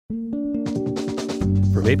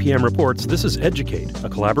From APM Reports, this is Educate, a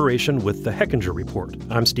collaboration with the Hechinger Report.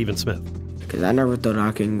 I'm Stephen Smith. Because I never thought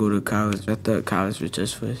I could go to college. I thought college was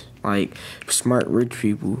just for, smart, rich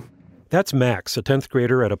people. That's Max, a 10th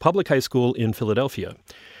grader at a public high school in Philadelphia.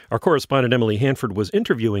 Our correspondent Emily Hanford was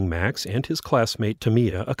interviewing Max and his classmate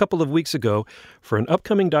Tamia a couple of weeks ago for an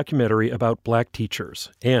upcoming documentary about black teachers.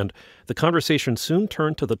 And the conversation soon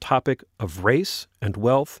turned to the topic of race and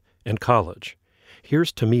wealth and college.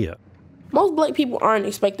 Here's Tamia. Most black people aren't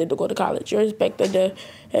expected to go to college. You're expected to,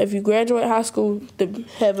 if you graduate high school, to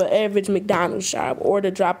have an average McDonald's job or to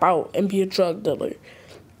drop out and be a drug dealer.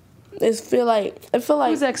 I feel like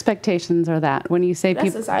whose expectations are that when you say that's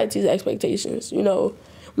people? Society's expectations. You know,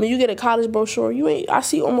 when you get a college brochure, I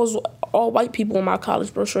see almost all white people in my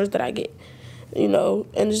college brochures that I get. You know,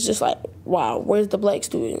 and it's just like, wow, where's the black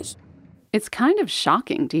students? It's kind of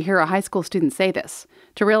shocking to hear a high school student say this,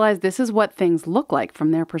 to realize this is what things look like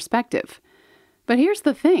from their perspective. But here's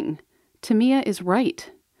the thing. Tamia is right.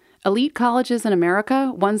 Elite colleges in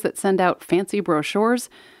America, ones that send out fancy brochures,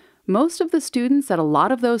 most of the students at a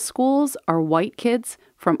lot of those schools are white kids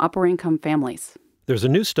from upper-income families. There's a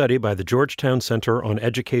new study by the Georgetown Center on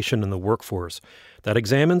Education and the Workforce that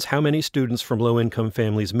examines how many students from low-income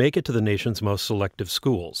families make it to the nation's most selective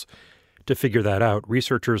schools. To figure that out,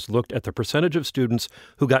 researchers looked at the percentage of students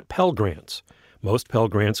who got Pell Grants. Most Pell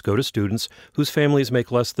Grants go to students whose families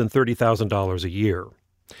make less than $30,000 a year.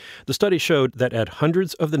 The study showed that at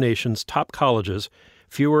hundreds of the nation's top colleges,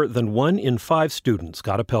 fewer than 1 in 5 students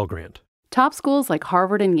got a Pell Grant. Top schools like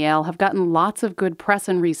Harvard and Yale have gotten lots of good press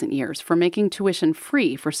in recent years for making tuition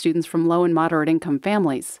free for students from low and moderate income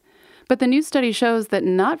families. But the new study shows that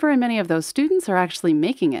not very many of those students are actually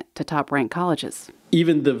making it to top-ranked colleges.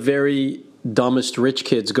 Even the very dumbest rich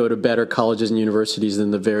kids go to better colleges and universities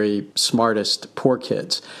than the very smartest poor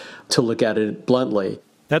kids, to look at it bluntly.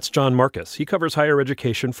 That's John Marcus. He covers higher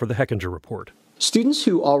education for the Hechinger Report. Students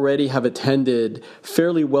who already have attended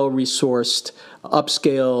fairly well-resourced,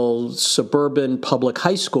 upscale, suburban public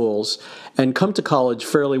high schools and come to college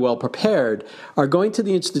fairly well prepared are going to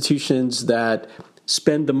the institutions that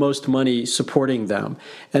spend the most money supporting them.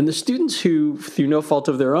 And the students who, through no fault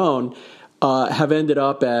of their own, have ended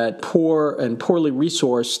up at poor and poorly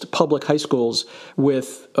resourced public high schools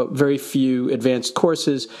with very few advanced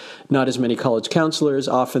courses, not as many college counselors.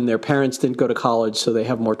 Often their parents didn't go to college, so they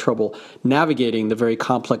have more trouble navigating the very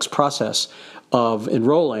complex process of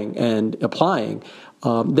enrolling and applying.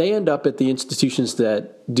 They end up at the institutions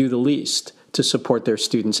that do the least to support their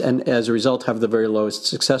students and, as a result, have the very lowest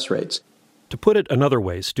success rates. To put it another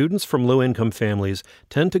way, students from low-income families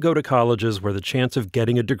tend to go to colleges where the chance of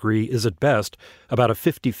getting a degree is at best about a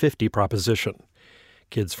 50-50 proposition.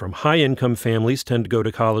 Kids from high-income families tend to go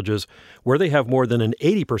to colleges where they have more than an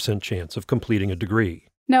 80% chance of completing a degree.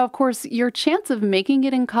 Now, of course, your chance of making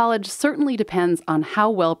it in college certainly depends on how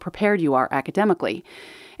well prepared you are academically.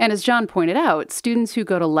 And as John pointed out, students who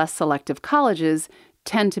go to less selective colleges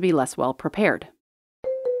tend to be less well prepared.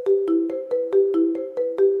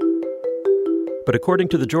 But according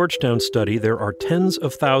to the Georgetown study, there are tens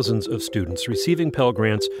of thousands of students receiving Pell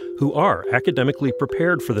Grants who are academically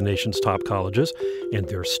prepared for the nation's top colleges, and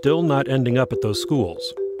they're still not ending up at those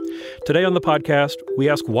schools. Today on the podcast, we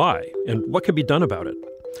ask why and what can be done about it.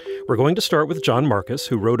 We're going to start with John Marcus,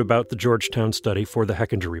 who wrote about the Georgetown study for the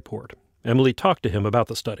Hechinger Report. Emily talked to him about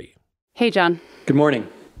the study. Hey, John. Good morning.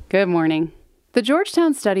 Good morning. The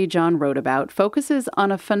Georgetown study John wrote about focuses on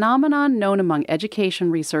a phenomenon known among education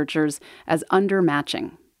researchers as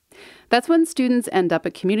undermatching. That's when students end up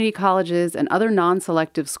at community colleges and other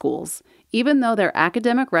non-selective schools, even though their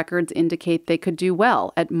academic records indicate they could do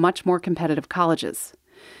well at much more competitive colleges.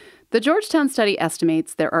 The Georgetown study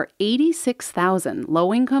estimates there are 86,000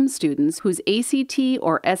 low-income students whose ACT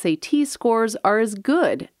or SAT scores are as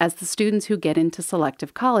good as the students who get into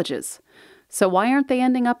selective colleges. So why aren't they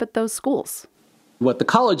ending up at those schools? What the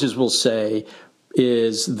colleges will say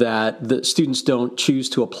is that the students don't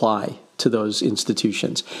choose to apply to those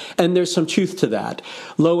institutions. And there's some truth to that.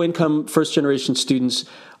 Low-income first-generation students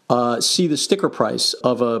see the sticker price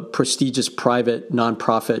of a prestigious private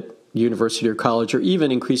nonprofit university or college, or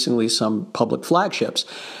even increasingly some public flagships,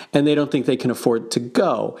 and they don't think they can afford to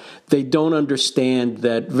go. They don't understand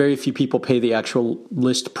that very few people pay the actual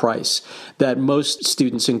list price, that most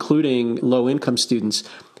students, including low-income students,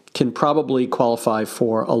 can probably qualify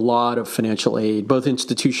for a lot of financial aid, both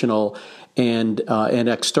institutional and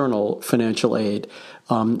external financial aid.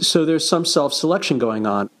 So there's some self-selection going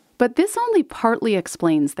on. But this only partly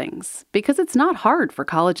explains things, because it's not hard for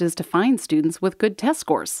colleges to find students with good test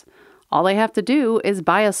scores. All they have to do is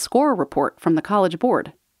buy a score report from the College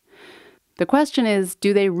Board. The question is,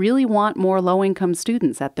 do they really want more low-income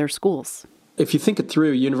students at their schools? If you think it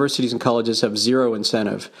through, universities and colleges have zero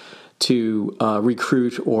incentive to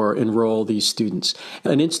recruit or enroll these students.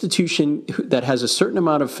 An institution that has a certain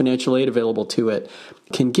amount of financial aid available to it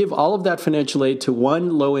can give all of that financial aid to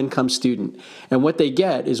one low-income student, and what they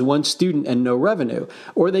get is one student and no revenue.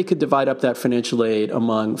 Or they could divide up that financial aid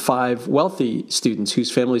among 5 wealthy students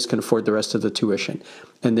whose families can afford the rest of the tuition,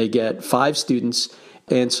 and they get 5 students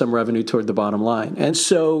and some revenue toward the bottom line. And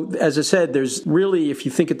so, as I said, there's really, if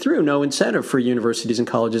you think it through, no incentive for universities and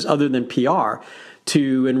colleges other than PR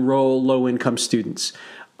to enroll low-income students.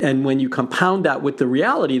 And when you compound that with the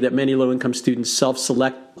reality that many low-income students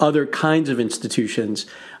self-select other kinds of institutions,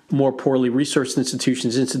 more poorly resourced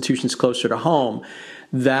institutions closer to home,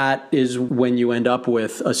 that is when you end up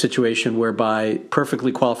with a situation whereby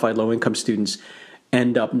perfectly qualified low-income students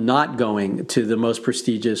end up not going to the most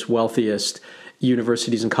prestigious, wealthiest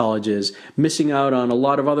universities and colleges, missing out on a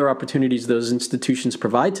lot of other opportunities those institutions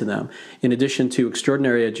provide to them, in addition to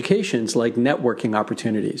extraordinary educations like networking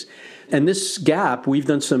opportunities. And this gap, we've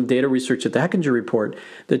done some data research at the Hechinger Report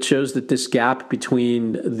that shows that this gap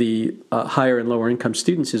between the higher and lower income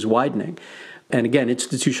students is widening. And again,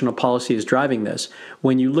 institutional policy is driving this.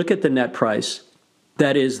 When you look at the net price,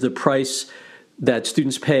 that is the price that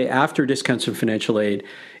students pay after discounts from financial aid,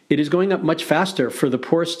 it is going up much faster for the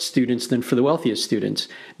poorest students than for the wealthiest students.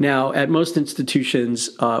 Now, at most institutions,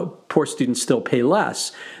 poor students still pay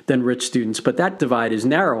less than rich students, but that divide is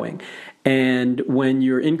narrowing. And when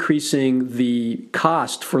you're increasing the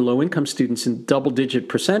cost for low-income students in double-digit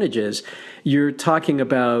percentages, you're talking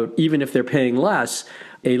about, even if they're paying less,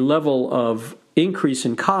 a level of increase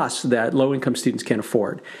in costs that low-income students can't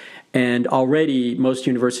afford. And already most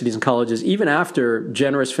universities and colleges, even after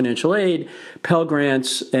generous financial aid, Pell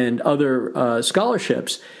Grants, and other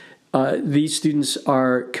scholarships, these students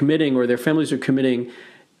are committing, or their families are committing,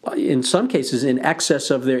 in some cases, in excess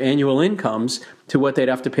of their annual incomes to what they'd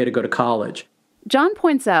have to pay to go to college. John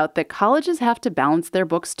points out that colleges have to balance their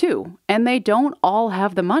books too, and they don't all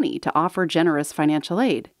have the money to offer generous financial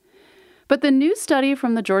aid. But the new study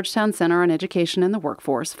from the Georgetown Center on Education and the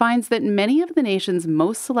Workforce finds that many of the nation's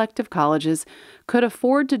most selective colleges could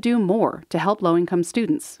afford to do more to help low-income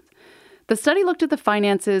students. The study looked at the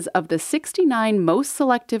finances of the 69 most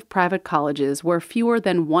selective private colleges where fewer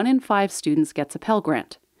than 1 in 5 students gets a Pell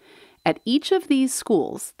Grant. At each of these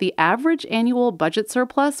schools, the average annual budget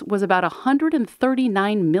surplus was about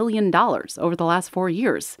 $139 million over the last 4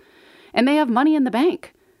 years. And they have money in the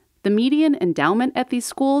bank. The median endowment at these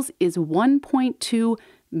schools is $1.2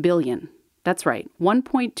 billion. That's right,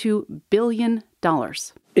 $1.2 billion.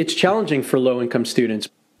 It's challenging for low-income students.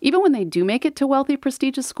 Even when they do make it to wealthy,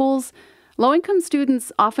 prestigious schools, low-income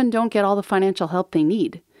students often don't get all the financial help they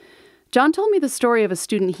need. John told me the story of a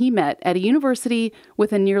student he met at a university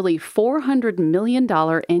with a nearly $400 million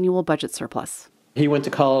annual budget surplus. He went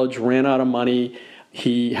to college, ran out of money.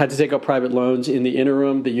 He had to take out private loans. In the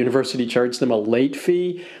interim, the university charged them a late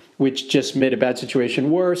fee, which just made a bad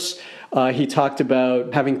situation worse. He talked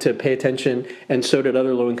about having to pay attention, and so did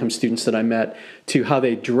other low-income students that I met, to how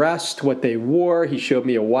they dressed, what they wore. He showed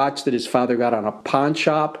me a watch that his father got on a pawn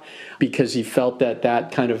shop because he felt that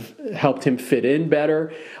that kind of helped him fit in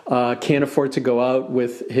better. Can't afford to go out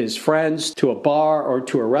with his friends to a bar or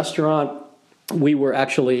to a restaurant. We were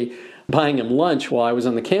actually buying him lunch while I was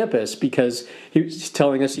on the campus because he was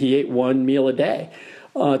telling us he ate one meal a day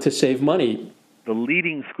to save money. The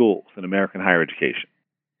leading schools in American higher education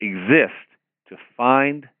exist to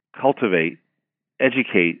find, cultivate,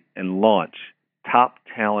 educate, and launch top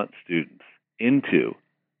talent students into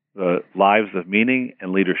the lives of meaning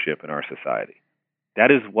and leadership in our society. That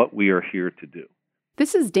is what we are here to do.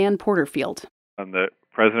 This is Dan Porterfield. I'm the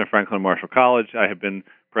president of Franklin and Marshall College. I have been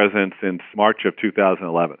president since March of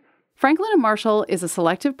 2011. Franklin and Marshall is a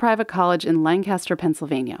selective private college in Lancaster,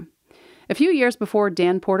 Pennsylvania. A few years before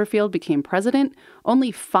Dan Porterfield became president,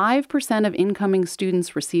 only 5% of incoming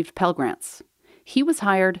students received Pell Grants. He was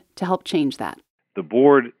hired to help change that. The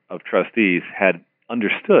board of trustees had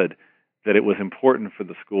understood that it was important for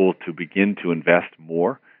the school to begin to invest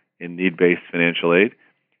more in need-based financial aid.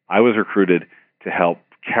 I was recruited to help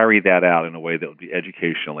carry that out in a way that would be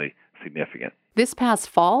educationally significant. This past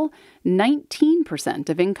fall, 19%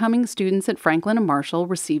 of incoming students at Franklin and Marshall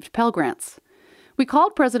received Pell Grants. We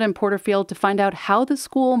called President Porterfield to find out how the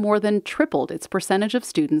school more than tripled its percentage of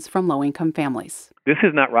students from low-income families. This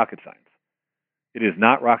is not rocket science. It is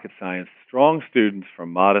not rocket science. Strong students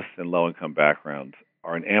from modest and low-income backgrounds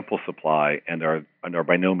are in ample supply and are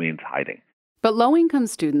by no means hiding. But low-income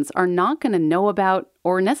students are not going to know about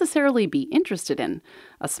or necessarily be interested in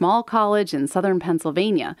a small college in southern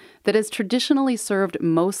Pennsylvania that has traditionally served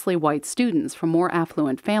mostly white students from more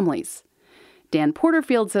affluent families. Dan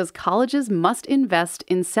Porterfield says colleges must invest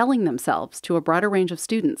in selling themselves to a broader range of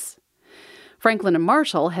students. Franklin and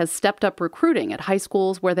Marshall has stepped up recruiting at high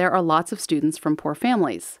schools where there are lots of students from poor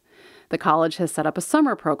families. The college has set up a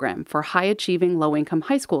summer program for high-achieving low-income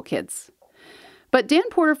high school kids. But Dan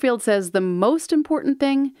Porterfield says the most important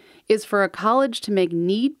thing is for a college to make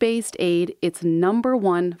need-based aid its number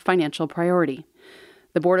one financial priority.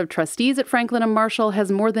 The Board of Trustees at Franklin and Marshall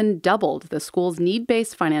has more than doubled the school's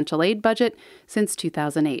need-based financial aid budget since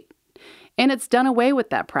 2008. And it's done away with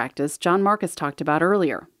that practice John Marcus talked about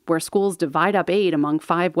earlier, where schools divide up aid among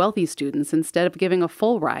 5 wealthy students instead of giving a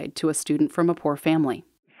full ride to a student from a poor family.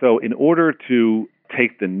 So in order to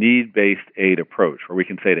take the need-based aid approach, where we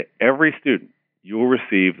can say to every student, you will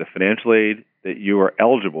receive the financial aid that you are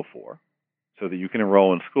eligible for so that you can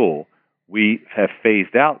enroll in school, we have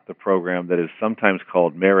phased out the program that is sometimes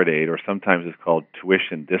called merit aid or sometimes is called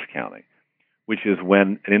tuition discounting, which is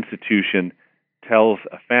when an institution tells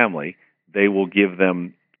a family they will give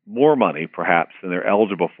them more money, perhaps, than they're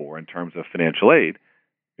eligible for in terms of financial aid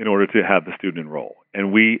in order to have the student enroll.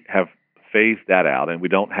 And we have phased that out, and we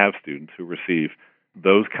don't have students who receive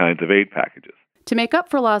those kinds of aid packages. To make up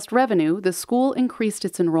for lost revenue, the school increased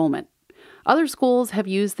its enrollment. Other schools have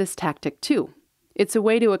used this tactic too. It's a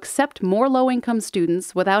way to accept more low-income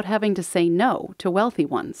students without having to say no to wealthy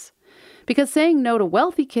ones. Because saying no to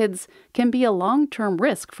wealthy kids can be a long-term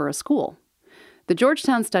risk for a school. The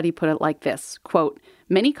Georgetown study put it like this, quote,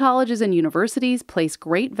 "Many colleges and universities place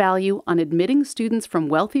great value on admitting students from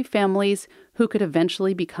wealthy families who could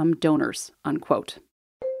eventually become donors," unquote.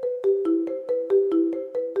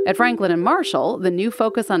 At Franklin and Marshall, the new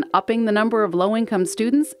focus on upping the number of low-income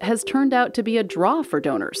students has turned out to be a draw for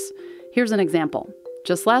donors. Here's an example.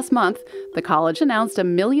 Just last month, the college announced a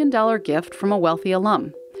 $1 million gift from a wealthy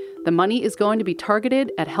alum. The money is going to be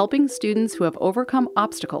targeted at helping students who have overcome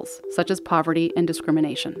obstacles, such as poverty and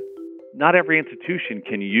discrimination. Not every institution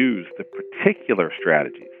can use the particular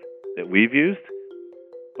strategies that we've used,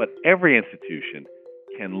 but every institution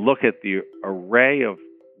can look at the array of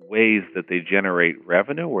ways that they generate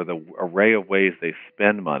revenue or the array of ways they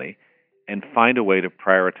spend money and find a way to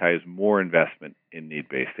prioritize more investment in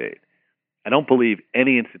need-based aid. I don't believe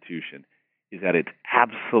any institution is at its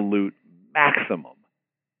absolute maximum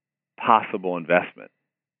possible investment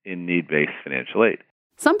in need-based financial aid.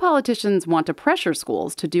 Some politicians want to pressure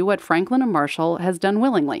schools to do what Franklin and Marshall has done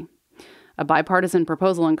willingly. A bipartisan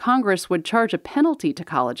proposal in Congress would charge a penalty to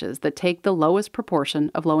colleges that take the lowest proportion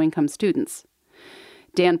of low-income students.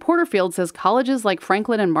 Dan Porterfield says colleges like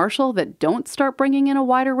Franklin and Marshall that don't start bringing in a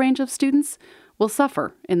wider range of students will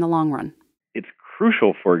suffer in the long run. It's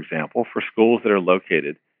crucial, for example, for schools that are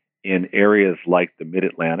located in areas like the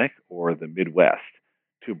Mid-Atlantic or the Midwest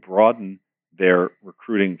to broaden their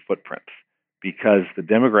recruiting footprints, because the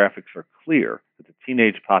demographics are clear that the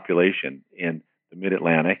teenage population in the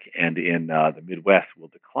Mid-Atlantic and in the Midwest will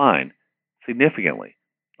decline significantly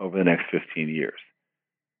over the next 15 years.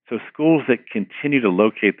 So schools that continue to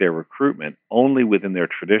locate their recruitment only within their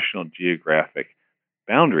traditional geographic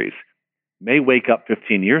boundaries may wake up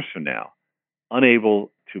 15 years from now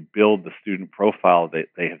unable to build the student profile that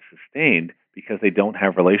they have sustained because they don't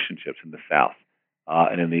have relationships in the South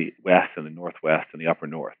and in the West and the Northwest and the Upper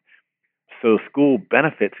North. So school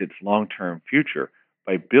benefits its long-term future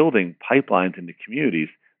by building pipelines into communities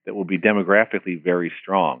that will be demographically very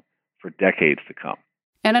strong for decades to come.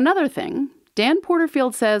 And another thing, Dan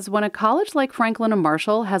Porterfield says when a college like Franklin and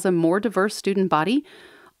Marshall has a more diverse student body,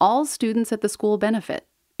 all students at the school benefit,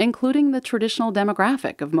 including the traditional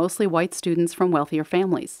demographic of mostly white students from wealthier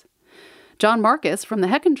families. John Marcus from the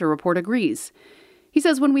Hechinger Report agrees. He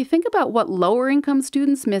says when we think about what lower-income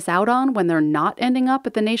students miss out on when they're not ending up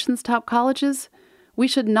at the nation's top colleges, we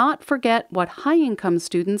should not forget what high-income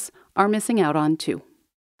students are missing out on too.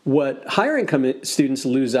 What higher income students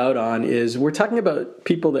lose out on is we're talking about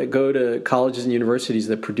people that go to colleges and universities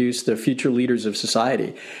that produce the future leaders of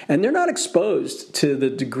society. And they're not exposed to the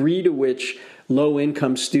degree to which low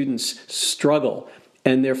income students struggle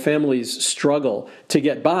and their families struggle to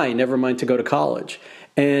get by, never mind to go to college.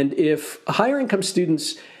 And if higher income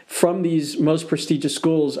students from these most prestigious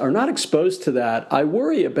schools are not exposed to that, I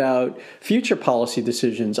worry about future policy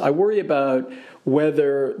decisions. I worry about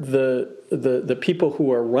whether the people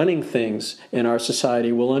who are running things in our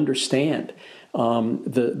society will understand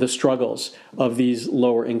the struggles of these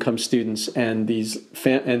lower income students and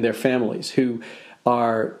and their families who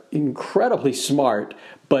are incredibly smart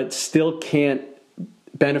but still can't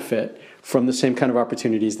benefit from the same kind of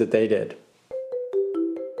opportunities that they did.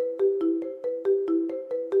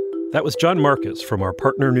 That was John Marcus from our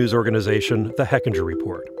partner news organization, The Hechinger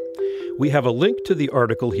Report. We have a link to the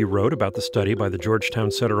article he wrote about the study by the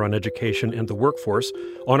Georgetown Center on Education and the Workforce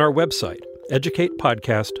on our website,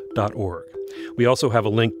 educatepodcast.org. We also have a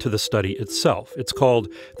link to the study itself. It's called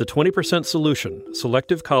The 20% Solution: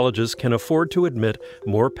 Selective Colleges Can Afford to Admit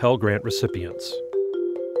More Pell Grant Recipients.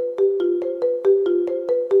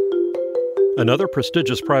 Another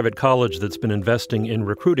prestigious private college that's been investing in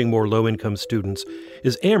recruiting more low-income students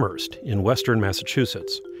is Amherst in western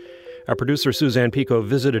Massachusetts. Our producer Suzanne Pico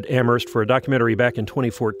visited Amherst for a documentary back in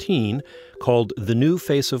 2014 called The New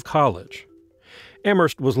Face of College.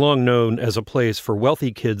 Amherst was long known as a place for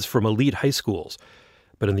wealthy kids from elite high schools,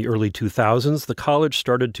 but in the early 2000s, the college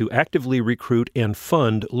started to actively recruit and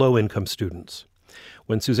fund low-income students.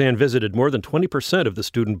 When Suzanne visited, more than 20% of the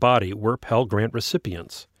student body were Pell Grant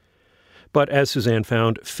recipients. But as Suzanne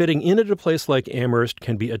found, fitting in at a place like Amherst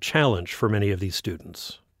can be a challenge for many of these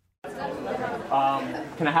students.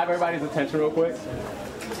 Can I have everybody's attention real quick?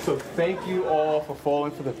 So thank you all for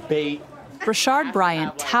falling for the bait. Rashard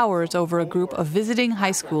Bryant towers over a group of visiting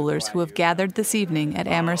high schoolers who have gathered this evening at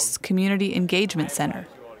Amherst's Community Engagement Center.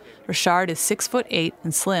 Rashard is 6'8"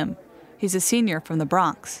 and slim. He's a senior from the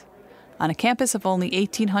Bronx. On a campus of only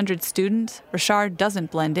 1,800 students, Rashard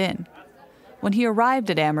doesn't blend in. When he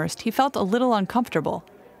arrived at Amherst, he felt a little uncomfortable,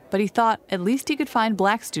 but he thought at least he could find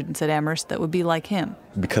black students at Amherst that would be like him.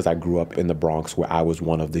 Because I grew up in the Bronx where I was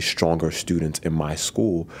one of the stronger students in my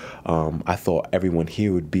school, I thought everyone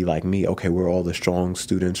here would be like me. Okay, we're all the strong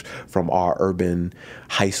students from our urban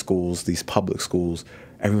high schools, these public schools.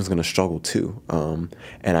 Everyone's going to struggle too.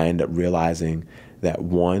 And I ended up realizing that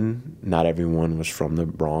one, not everyone was from the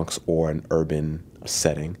Bronx or an urban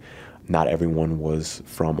setting. Not everyone was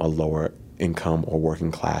from a lower income or working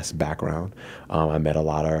class background. I met a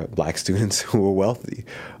lot of black students who were wealthy,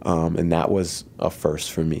 and that was a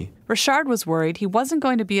first for me. Rashard was worried he wasn't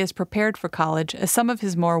going to be as prepared for college as some of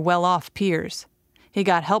his more well-off peers. He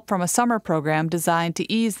got help from a summer program designed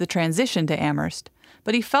to ease the transition to Amherst,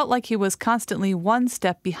 but he felt like he was constantly one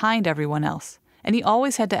step behind everyone else, and he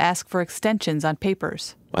always had to ask for extensions on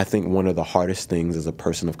papers. I think one of the hardest things as a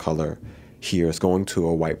person of color here is going to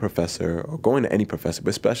a white professor, or going to any professor, but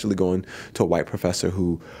especially going to a white professor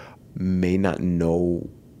who may not know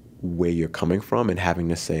where you're coming from and having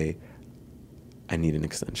to say, I need an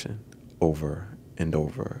extension over and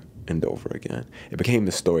over and over again. It became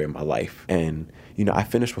the story of my life. And, I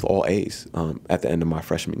finished with all A's at the end of my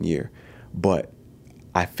freshman year, but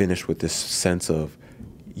I finished with this sense of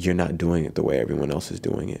you're not doing it the way everyone else is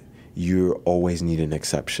doing it. You always need an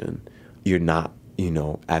exception. You're not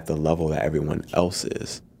at the level that everyone else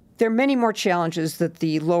is. There are many more challenges that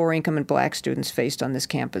the lower income and black students faced on this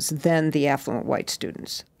campus than the affluent white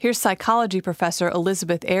students. Here's psychology professor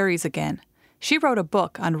Elizabeth Aries again. She wrote a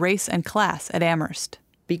book on race and class at Amherst.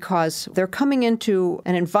 Because they're coming into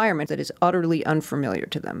an environment that is utterly unfamiliar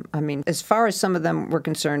to them. I mean, as far as some of them were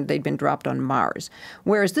concerned, they'd been dropped on Mars.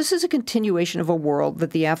 Whereas this is a continuation of a world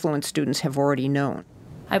that the affluent students have already known.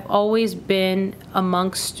 I've always been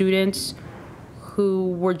amongst students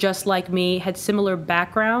who were just like me, had similar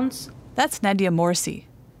backgrounds. That's Nadia Morsi.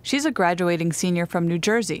 She's a graduating senior from New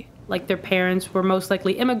Jersey. Like their parents were most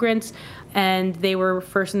likely immigrants, and they were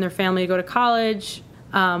first in their family to go to college,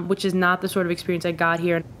 which is not the sort of experience I got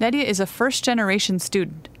here. Nadia is a first-generation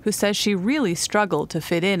student who says she really struggled to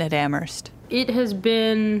fit in at Amherst. It has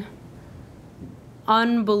been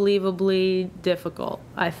unbelievably difficult,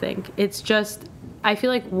 I think. It's just, I feel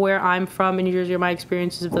like where I'm from in New Jersey, or my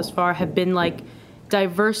experiences thus far, have been like,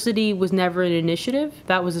 diversity was never an initiative.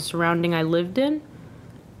 That was the surrounding I lived in.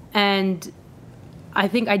 And I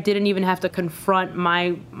think I didn't even have to confront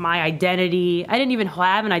my identity. I didn't even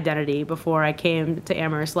have an identity before I came to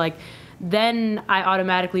Amherst. Then I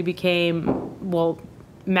automatically became,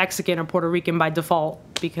 Mexican or Puerto Rican by default,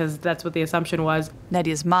 because that's what the assumption was.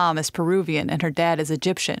 Nadia's mom is Peruvian and her dad is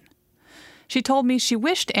Egyptian. She told me she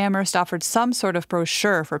wished Amherst offered some sort of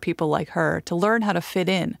brochure for people like her to learn how to fit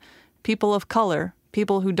in. People of color,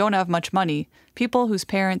 people who don't have much money, people whose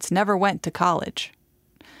parents never went to college.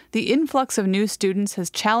 The influx of new students has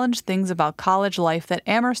challenged things about college life that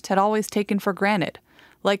Amherst had always taken for granted,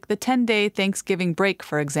 like the 10-day Thanksgiving break,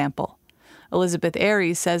 for example. Elizabeth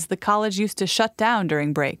Aries says the college used to shut down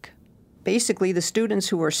during break. Basically, the students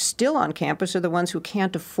who are still on campus are the ones who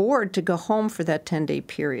can't afford to go home for that 10-day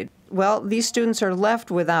period. Well, these students are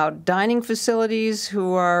left without dining facilities,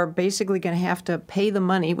 who are basically going to have to pay the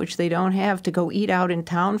money, which they don't have, to go eat out in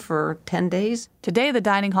town for 10 days. Today, the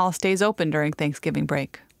dining hall stays open during Thanksgiving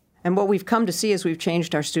break. And what we've come to see as we've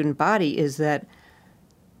changed our student body is that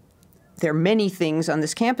there are many things on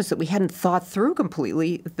this campus that we hadn't thought through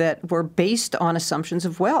completely that were based on assumptions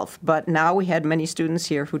of wealth. But now we had many students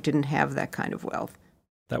here who didn't have that kind of wealth.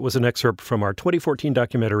 That was an excerpt from our 2014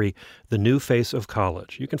 documentary, The New Face of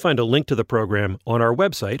College. You can find a link to the program on our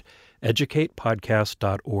website,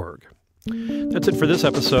 educatepodcast.org. That's it for this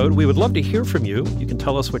episode. We would love to hear from you. You can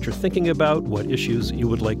tell us what you're thinking about, what issues you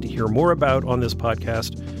would like to hear more about on this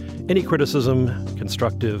podcast. Any criticism,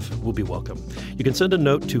 constructive, will be welcome. You can send a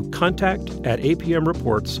note to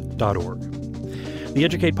contact@apmreports.org. The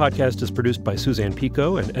Educate podcast is produced by Suzanne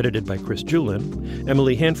Pico and edited by Chris Julin.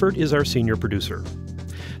 Emily Hanford is our senior producer.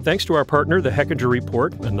 Thanks to our partner, the Hechinger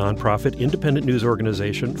Report, a nonprofit independent news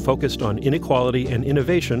organization focused on inequality and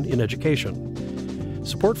innovation in education.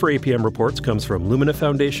 Support for APM Reports comes from Lumina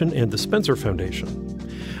Foundation and the Spencer Foundation.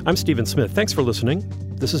 I'm Stephen Smith. Thanks for listening.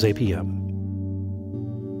 This is APM.